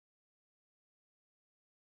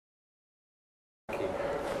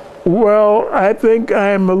Well, I think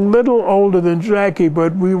I'm a little older than Jackie,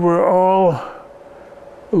 but we were all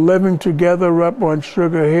living together up on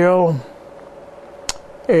Sugar Hill.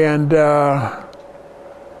 And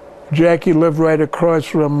Jackie lived right across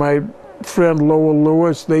from my friend Lowell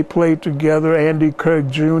Lewis. They played together, Andy Kirk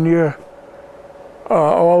Jr.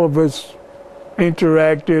 All of us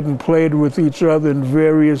interacted and played with each other in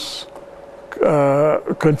various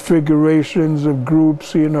configurations of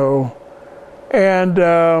groups, you know. And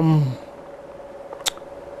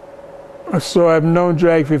so I've known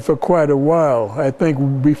Jackie for quite a while. I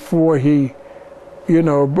think before he, you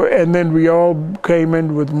know, and then we all came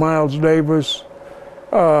in with Miles Davis.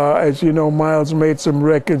 As you know, Miles made some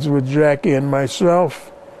records with Jackie and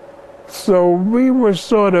myself. So we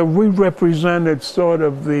represented sort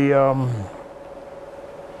of the,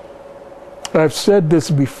 I've said this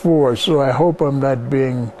before, so I hope I'm not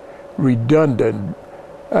being redundant.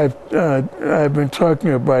 I've been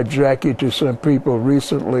talking about Jackie to some people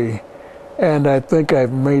recently, and I think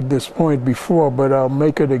I've made this point before, but I'll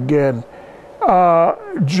make it again.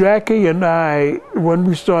 Jackie and I, when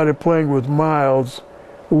we started playing with Miles,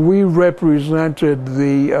 we represented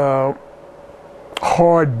the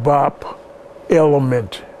hard bop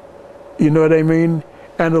element. You know what I mean?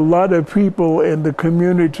 And a lot of people in the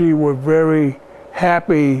community were very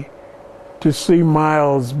happy to see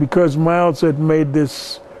Miles, because Miles had made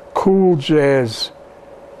this cool jazz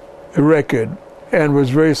record and was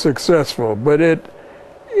very successful, but it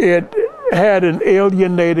had an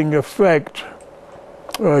alienating effect,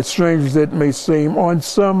 strange as it may seem, on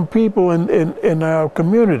some people in our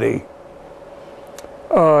community,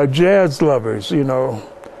 jazz lovers, you know.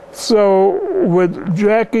 So with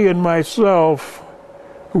Jackie and myself,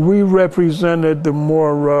 we represented the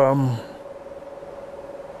more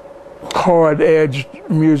hard-edged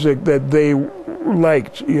music that they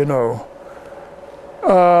liked, you know.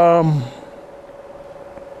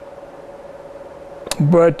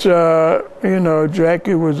 But you know,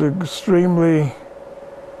 Jackie was an extremely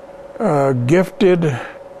gifted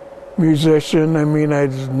musician. I mean, I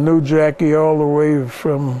knew Jackie all the way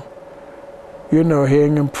from, you know,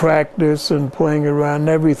 hearing him practice and playing around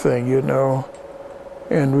everything, you know.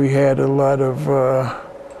 And we had a lot of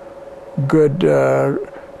good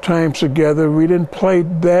times together. We didn't play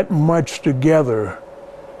that much together.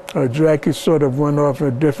 Jackie sort of went off in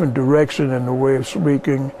a different direction in the way of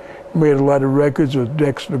speaking. Made a lot of records with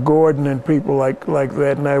Dexter Gordon and people like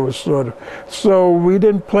that, and I was sort of... So we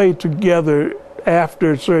didn't play together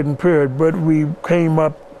after a certain period, but we came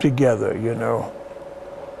up together, you know.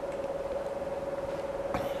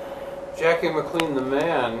 Jackie McLean, the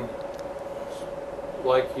man,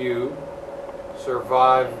 like you,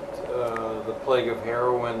 survived the plague of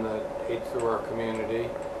heroin that ate through our community,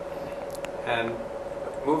 and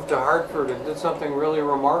moved to Hartford and did something really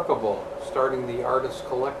remarkable, starting the Artist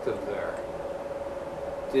Collective there.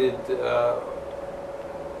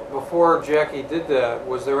 Before Jackie did that,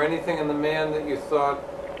 was there anything in the man that you thought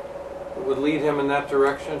would lead him in that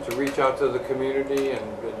direction, to reach out to the community and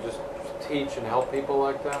just teach and help people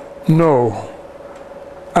like that? No.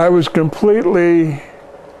 I was completely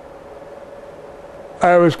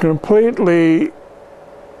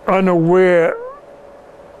unaware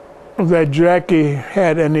that Jackie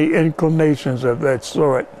had any inclinations of that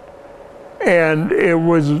sort. And it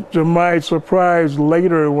was to my surprise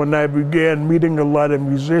later when I began meeting a lot of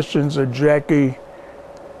musicians that Jackie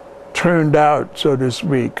turned out, so to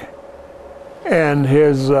speak. And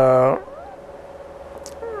his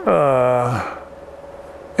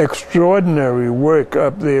extraordinary work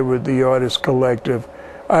up there with the Artist Collective,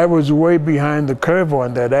 I was way behind the curve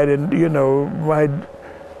on that. I didn't, you know,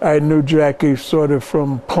 I knew Jackie sort of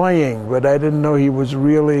from playing, but I didn't know he was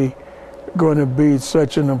really going to be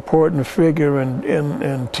such an important figure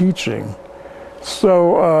in teaching.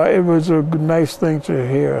 So it was a nice thing to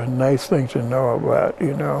hear, a nice thing to know about,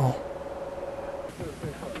 you know.